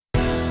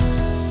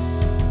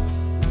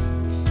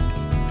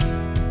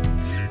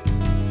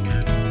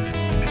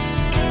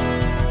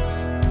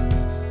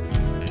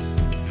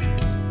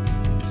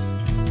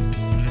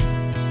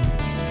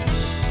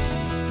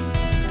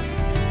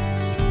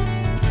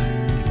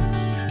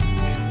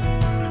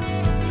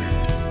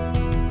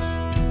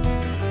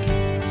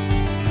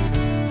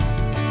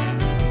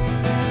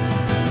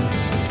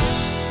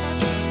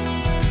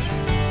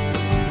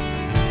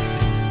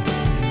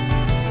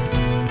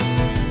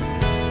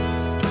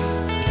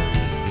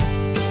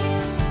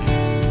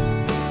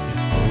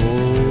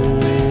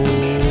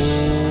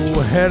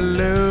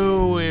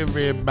Hello,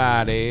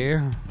 everybody.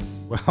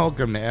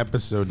 Welcome to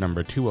episode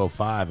number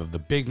 205 of the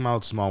Big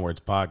Mouth Small Words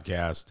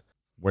podcast.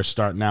 We're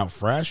starting out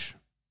fresh.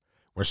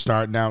 We're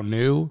starting out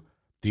new.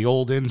 The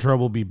old intro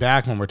will be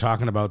back when we're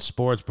talking about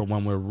sports, but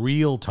when we're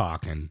real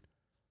talking,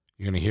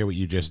 you're going to hear what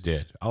you just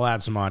did. I'll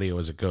add some audio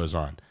as it goes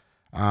on.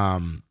 I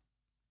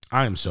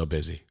am so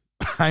busy.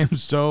 I am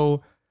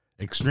so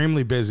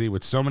extremely busy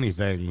with so many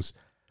things.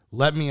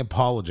 Let me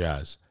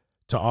apologize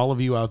to all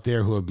of you out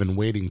there who have been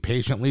waiting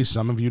patiently,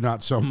 some of you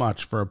not so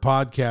much, for a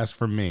podcast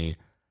from me.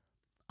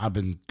 I've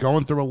been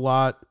going through a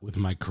lot with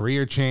my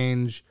career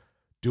change,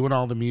 doing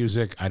all the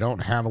music. I don't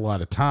have a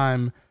lot of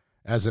time.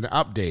 As an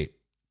update,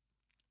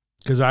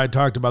 because I had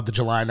talked about the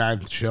July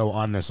 9th show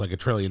on this like a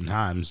trillion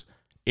times.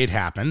 It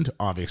happened,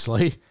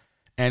 obviously,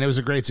 and it was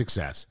a great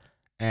success.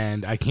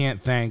 And I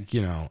can't thank,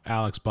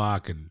 Alex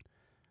Bach and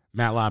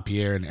Matt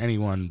LaPierre and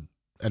anyone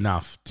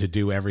enough to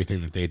do everything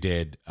that they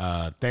did.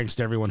 Thanks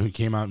to everyone who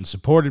came out and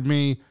supported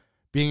me.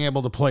 Being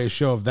able to play a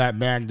show of that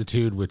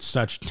magnitude with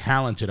such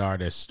talented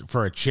artists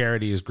for a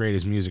charity as great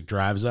as music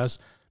drives us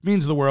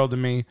means the world to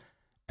me.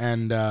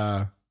 And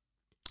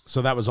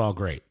so that was all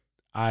great.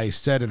 I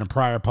said in a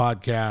prior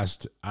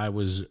podcast I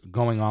was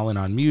going all in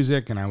on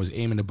music and I was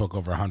aiming to book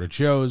over 100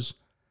 shows.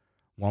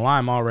 Well,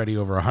 I'm already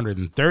over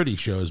 130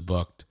 shows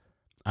booked.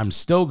 I'm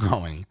still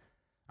going.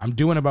 I'm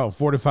doing about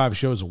 4 to 5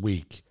 shows a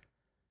week.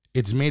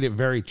 It's made it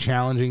very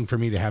challenging for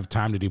me to have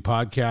time to do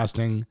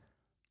podcasting.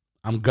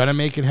 I'm going to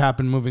make it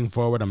happen moving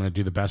forward. I'm going to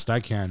do the best I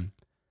can.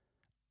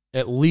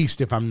 At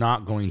least if I'm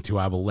not going to,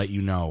 I will let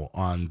you know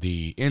on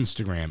the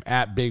Instagram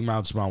at Big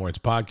Mouth Small Words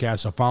Podcast.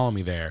 So follow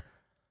me there.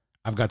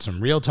 I've got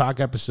some real talk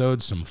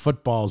episodes, some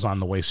footballs on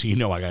the way. So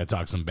I got to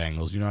talk some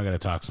Bengals. I got to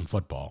talk some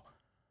football.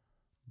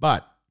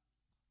 But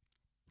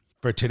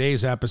for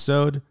today's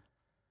episode,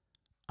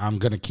 I'm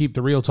going to keep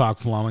the real talk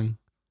flowing.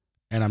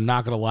 And I'm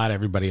not going to lie to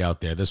everybody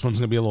out there. This one's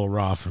going to be a little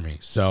raw for me.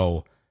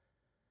 So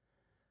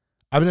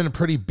I've been in a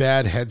pretty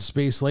bad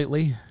headspace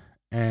lately.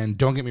 And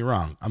don't get me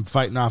wrong, I'm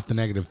fighting off the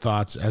negative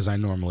thoughts as I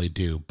normally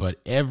do. But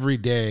every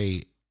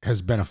day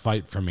has been a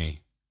fight for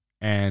me.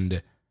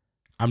 And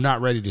I'm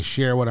not ready to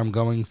share what I'm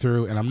going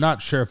through. And I'm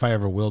not sure if I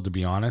ever will, to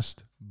be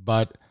honest.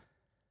 But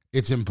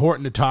it's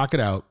important to talk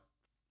it out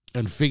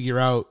and figure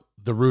out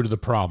the root of the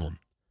problem.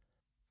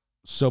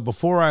 So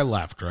before I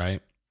left,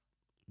 right?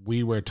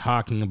 We were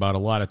talking about a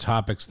lot of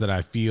topics that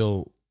I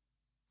feel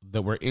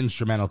that were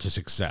instrumental to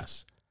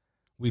success.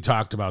 We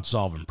talked about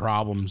solving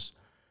problems,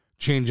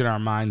 changing our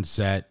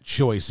mindset,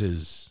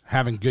 choices,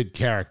 having good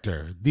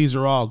character. These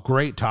are all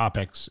great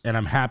topics, and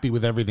I'm happy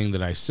with everything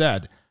that I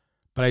said.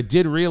 But I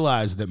did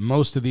realize that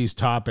most of these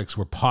topics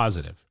were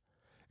positive.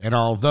 And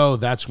although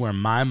that's where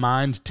my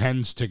mind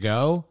tends to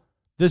go,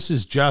 this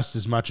is just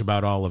as much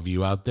about all of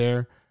you out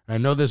there. And I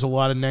know there's a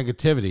lot of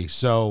negativity,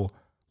 so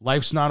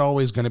life's not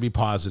always going to be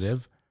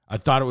positive. I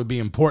thought it would be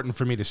important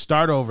for me to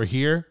start over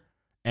here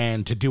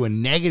and to do a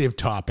negative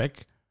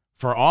topic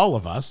for all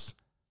of us,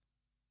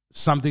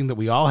 something that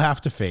we all have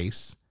to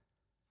face.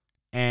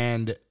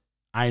 And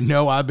I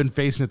know I've been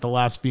facing it the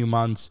last few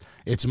months.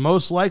 It's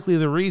most likely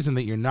the reason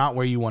that you're not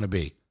where you want to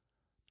be.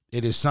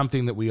 It is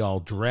something that we all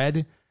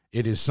dread.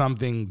 It is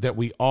something that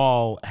we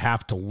all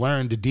have to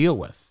learn to deal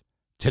with.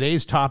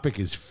 Today's topic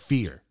is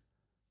fear.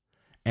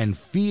 And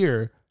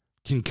fear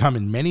can come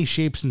in many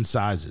shapes and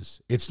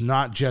sizes. It's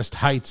not just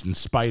heights and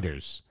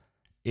spiders.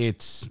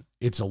 It's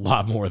a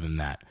lot more than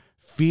that.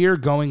 Fear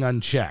going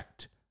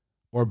unchecked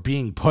or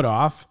being put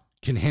off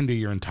can hinder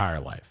your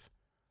entire life.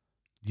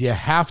 You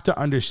have to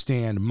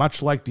understand,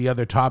 much like the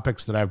other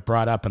topics that I've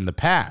brought up in the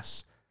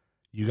past,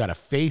 you got to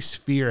face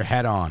fear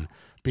head on,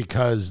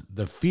 because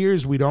the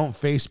fears we don't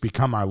face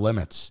become our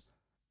limits.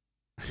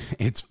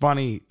 It's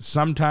funny,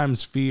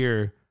 sometimes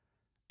fear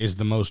is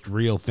the most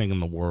real thing in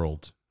the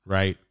world,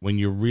 right? When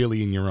you're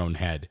really in your own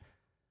head.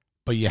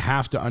 But you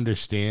have to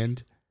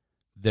understand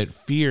that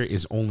fear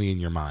is only in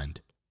your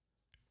mind.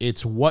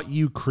 It's what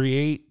you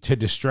create to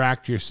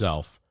distract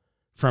yourself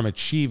from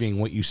achieving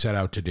what you set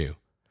out to do.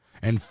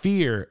 And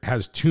fear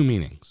has 2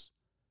 meanings.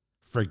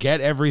 Forget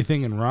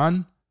everything and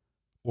run,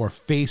 or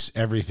face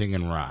everything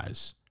and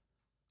rise.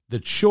 The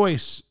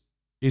choice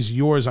is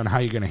yours on how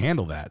you're going to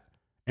handle that.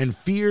 And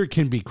fear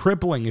can be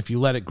crippling if you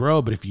let it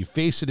grow, but if you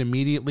face it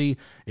immediately,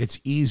 it's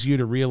easier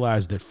to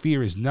realize that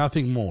fear is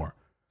nothing more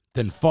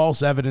than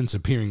false evidence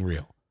appearing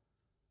real.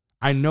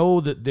 I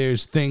know that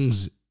there's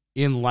things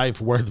in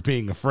life worth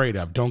being afraid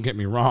of, don't get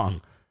me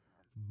wrong,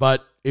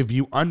 but if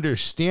you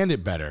understand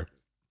it better,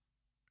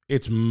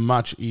 it's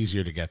much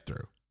easier to get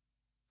through.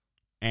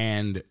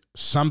 And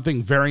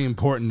something very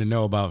important to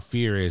know about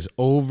fear is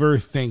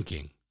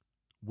overthinking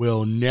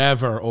will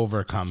never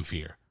overcome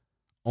fear.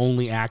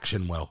 Only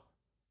action will.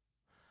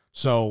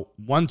 So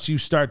once you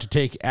start to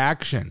take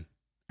action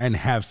and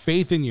have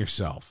faith in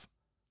yourself,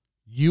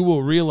 you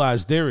will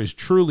realize there is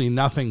truly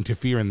nothing to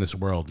fear in this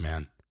world,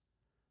 man.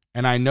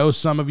 And I know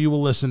some of you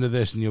will listen to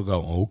this and you'll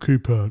go, okay,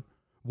 Pat,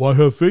 why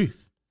have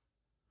faith?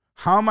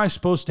 How am I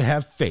supposed to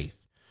have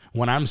faith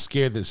when I'm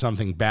scared that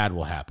something bad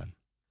will happen?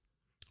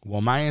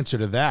 Well, my answer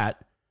to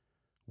that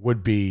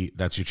would be,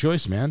 that's your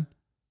choice, man.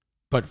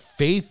 But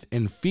faith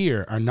and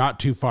fear are not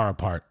too far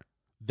apart.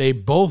 They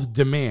both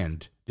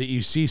demand that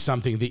you see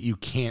something that you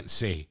can't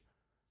see.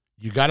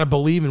 You got to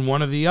believe in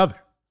one or the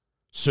other.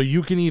 So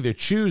you can either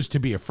choose to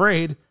be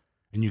afraid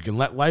and you can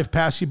let life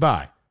pass you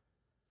by,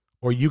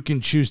 or you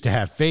can choose to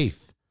have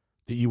faith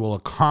that you will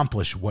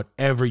accomplish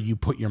whatever you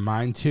put your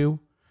mind to.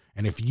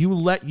 And if you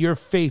let your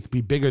faith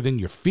be bigger than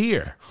your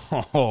fear,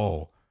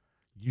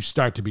 you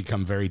start to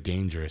become very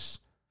dangerous.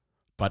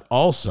 But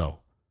also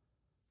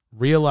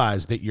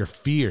realize that your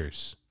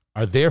fears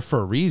are there for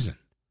a reason.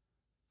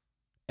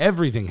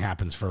 Everything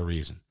happens for a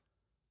reason.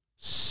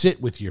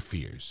 Sit with your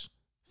fears.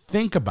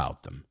 Think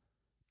about them.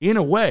 In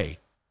a way,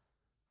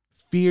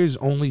 fear's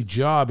only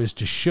job is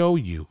to show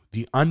you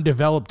the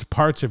undeveloped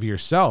parts of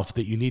yourself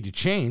that you need to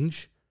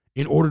change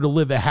in order to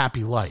live a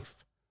happy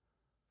life.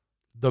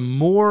 The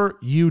more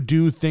you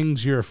do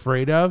things you're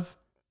afraid of,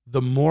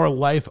 the more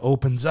life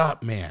opens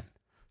up, man.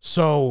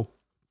 So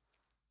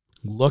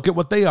look at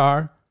what they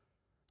are,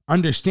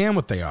 understand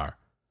what they are,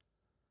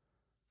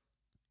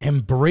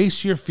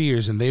 embrace your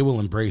fears and they will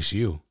embrace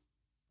you.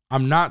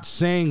 I'm not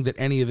saying that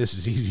any of this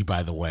is easy,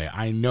 by the way.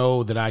 I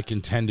know that I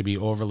can tend to be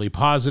overly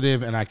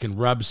positive and I can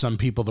rub some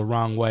people the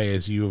wrong way,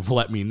 as you have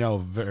let me know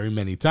very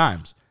many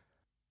times.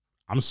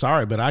 I'm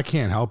sorry, but I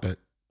can't help it.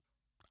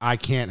 I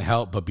can't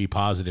help but be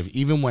positive.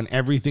 Even when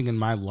everything in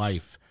my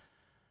life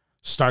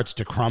starts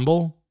to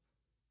crumble,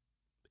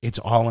 it's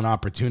all an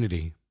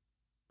opportunity.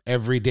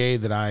 Every day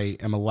that I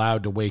am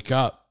allowed to wake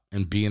up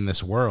and be in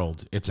this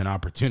world, it's an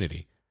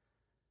opportunity.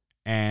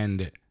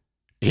 And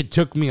it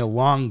took me a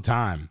long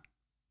time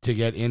to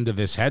get into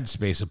this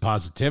headspace of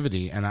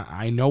positivity. And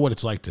I know what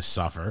it's like to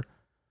suffer.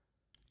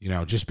 You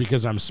know, just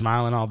because I'm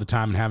smiling all the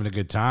time and having a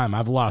good time,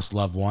 I've lost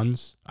loved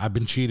ones. I've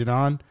been cheated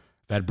on.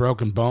 I've had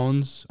broken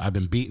bones. I've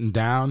been beaten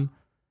down.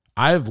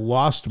 I've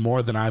lost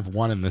more than I've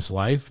won in this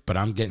life, but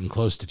I'm getting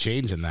close to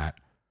changing that.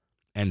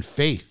 And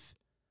faith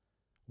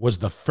was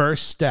the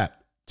first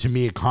step to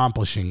me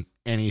accomplishing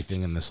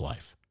anything in this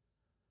life.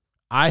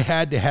 I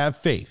had to have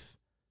faith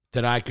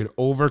that I could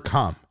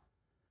overcome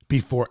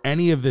before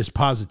any of this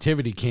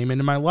positivity came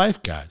into my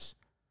life, guys.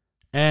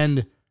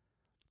 And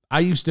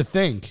I used to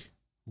think,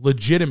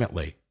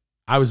 legitimately,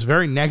 I was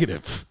very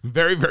negative,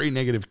 very, very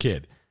negative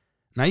kid.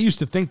 And I used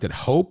to think that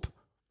hope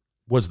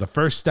was the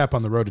first step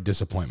on the road to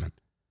disappointment.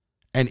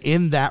 And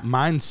in that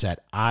mindset,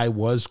 I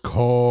was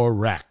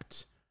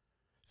correct.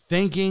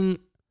 Thinking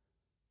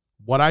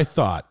what I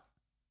thought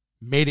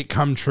made it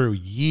come true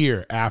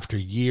year after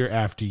year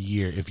after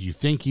year. If you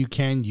think you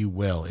can, you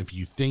will. If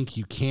you think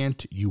you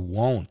can't, you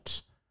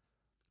won't.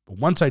 But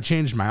once I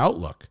changed my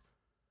outlook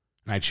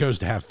and I chose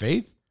to have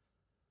faith,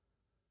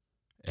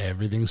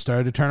 everything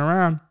started to turn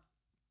around.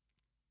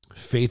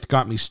 Faith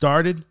got me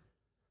started.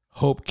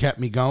 Hope kept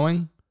me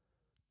going.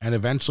 And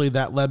eventually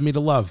that led me to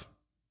love.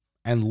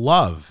 And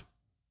love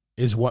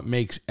is what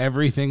makes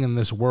everything in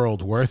this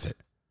world worth it.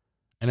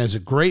 And as a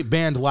great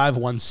band live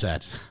once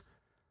said,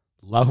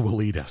 love will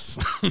lead us.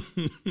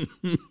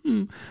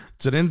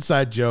 It's an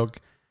inside joke.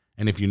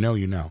 And if you know,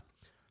 you know.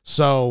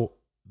 So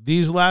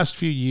these last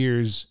few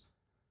years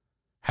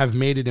have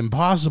made it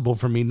impossible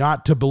for me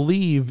not to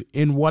believe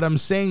in what I'm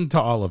saying to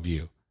all of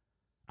you.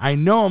 I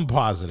know I'm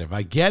positive.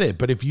 I get it.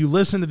 But if you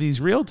listen to these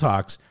real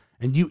talks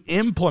and you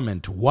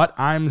implement what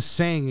I'm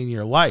saying in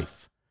your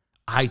life,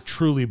 I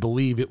truly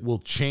believe it will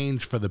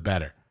change for the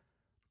better.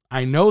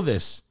 I know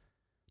this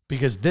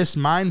because this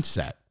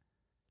mindset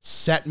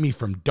set me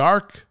from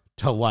dark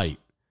to light.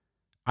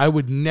 I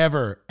would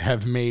never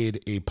have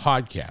made a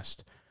podcast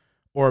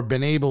or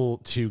been able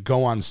to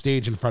go on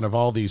stage in front of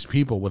all these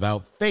people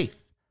without faith.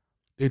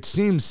 It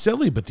seems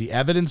silly, but the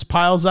evidence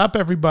piles up,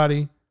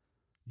 everybody.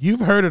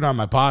 You've heard it on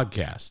my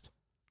podcast.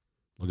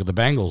 Look at the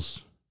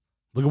Bengals.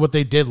 Look at what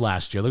they did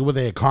last year. Look at what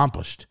they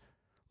accomplished.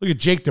 Look at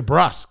Jake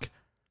DeBrusk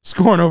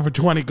scoring over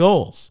 20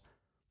 goals.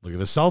 Look at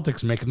the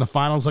Celtics making the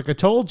finals like I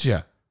told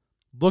you.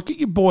 Look at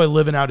your boy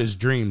living out his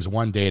dreams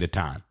one day at a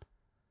time.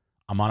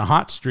 I'm on a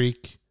hot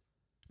streak,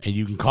 and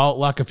you can call it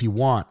luck if you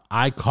want.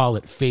 I call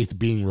it faith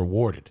being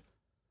rewarded.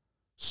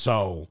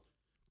 So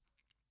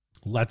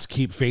let's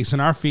keep facing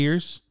our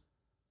fears.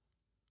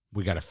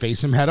 We got to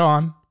face them head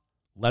on.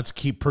 Let's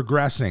keep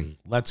progressing.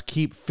 Let's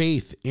keep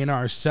faith in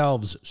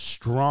ourselves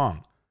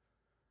strong.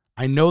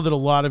 I know that a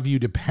lot of you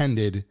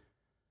depended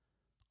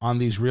on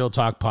these Real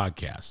Talk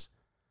podcasts,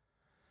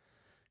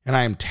 and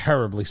I am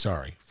terribly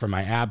sorry for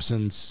my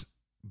absence.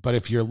 But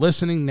if you're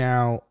listening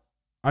now,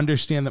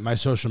 understand that my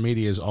social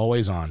media is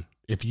always on.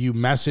 If you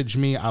message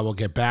me, I will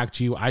get back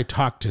to you. I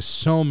talk to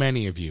so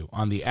many of you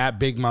on the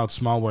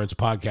 @BigMouthSmallWords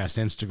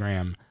podcast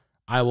Instagram.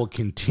 I will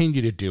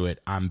continue to do it.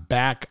 I'm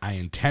back. I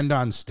intend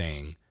on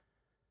staying.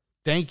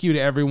 Thank you to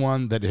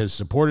everyone that has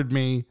supported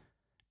me,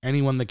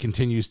 anyone that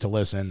continues to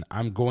listen.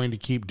 I'm going to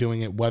keep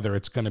doing it, whether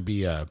it's going to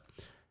be a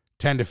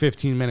 10 to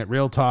 15 minute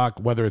real talk,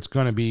 whether it's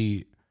going to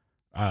be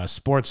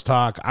sports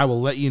talk. I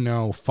will let you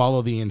know.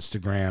 Follow the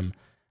Instagram.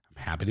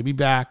 I'm happy to be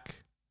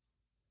back.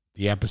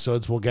 The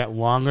episodes will get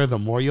longer the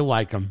more you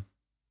like them.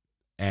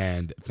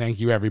 And thank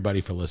you, everybody,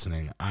 for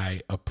listening.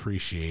 I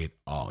appreciate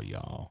all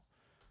y'all.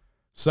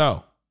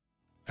 So,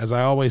 as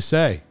I always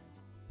say,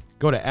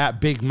 go to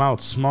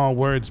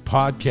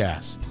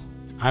 @BigMouthSmallWordsPodcast.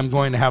 I'm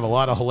going to have a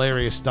lot of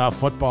hilarious stuff.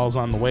 Football's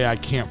on the way. I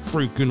can't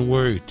freaking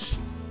wait.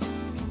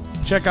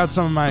 Check out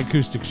some of my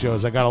acoustic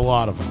shows. I got a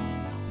lot of them.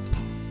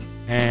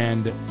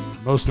 And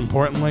most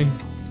importantly,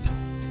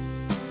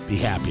 be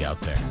happy out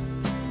there.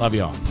 Love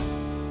y'all.